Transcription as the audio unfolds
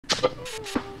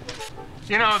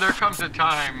You know, there comes a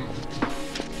time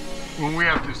when we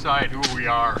have to decide who we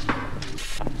are,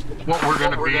 what we're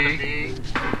going to be,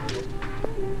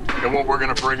 and what we're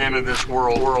going to bring into this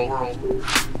world.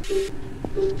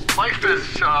 Life is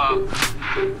full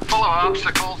of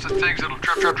obstacles and things that'll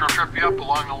trip you up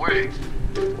along the way.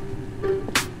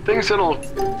 Things that'll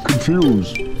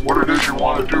confuse what it is you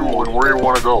want to do and where you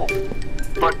want to go.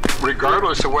 But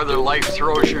regardless of whether life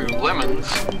throws you lemons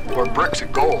or bricks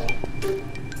of gold,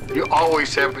 you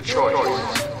always have a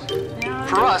choice.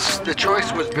 For us, the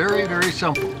choice was very, very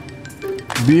simple.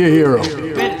 Be a hero.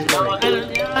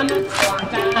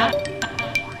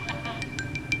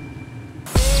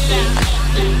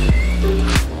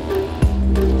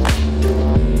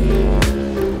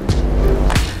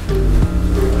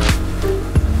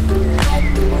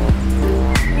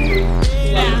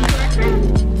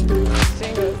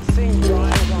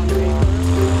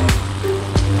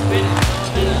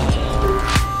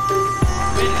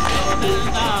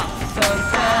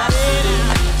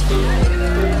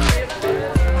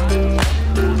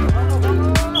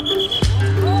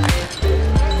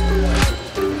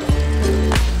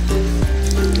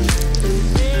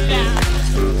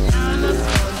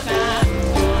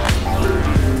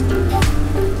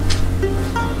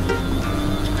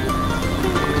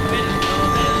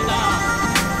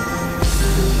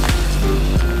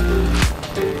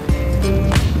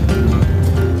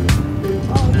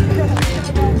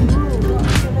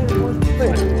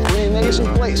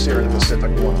 Place here in the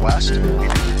Pacific Northwest.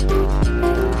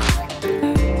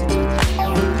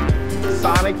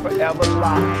 Sonic forever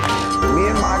live. Me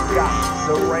and my guy,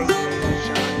 the rain.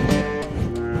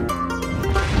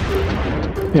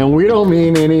 And we don't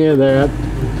mean any of that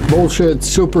bullshit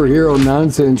superhero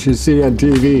nonsense you see on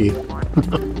TV.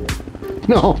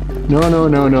 No.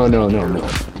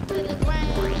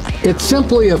 It's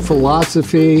simply a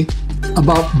philosophy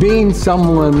about being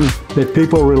someone that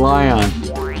people rely on.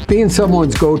 Being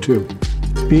someone's go-to,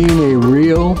 being a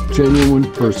real,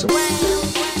 genuine person.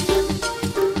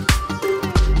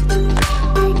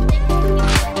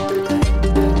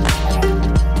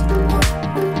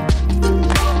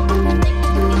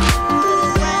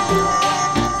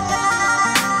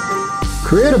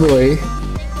 Creatively,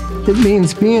 it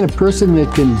means being a person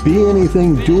that can be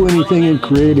anything, do anything, and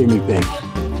create anything.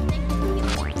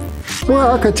 We're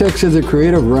architects of the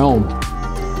creative realm.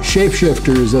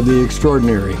 Shapeshifters of the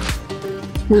extraordinary.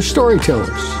 We're storytellers,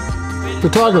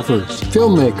 photographers,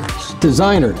 filmmakers,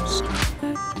 designers.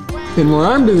 And we're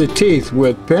armed to the teeth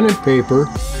with pen and paper,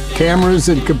 cameras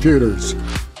and computers.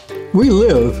 We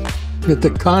live at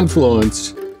the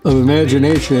confluence of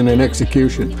imagination and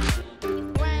execution.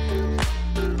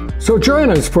 So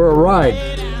join us for a ride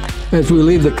as we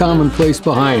leave the commonplace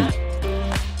behind.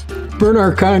 Burn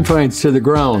our confines to the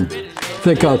ground.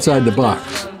 Think outside the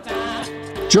box.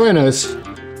 Join us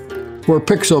where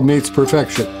pixel meets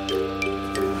perfection.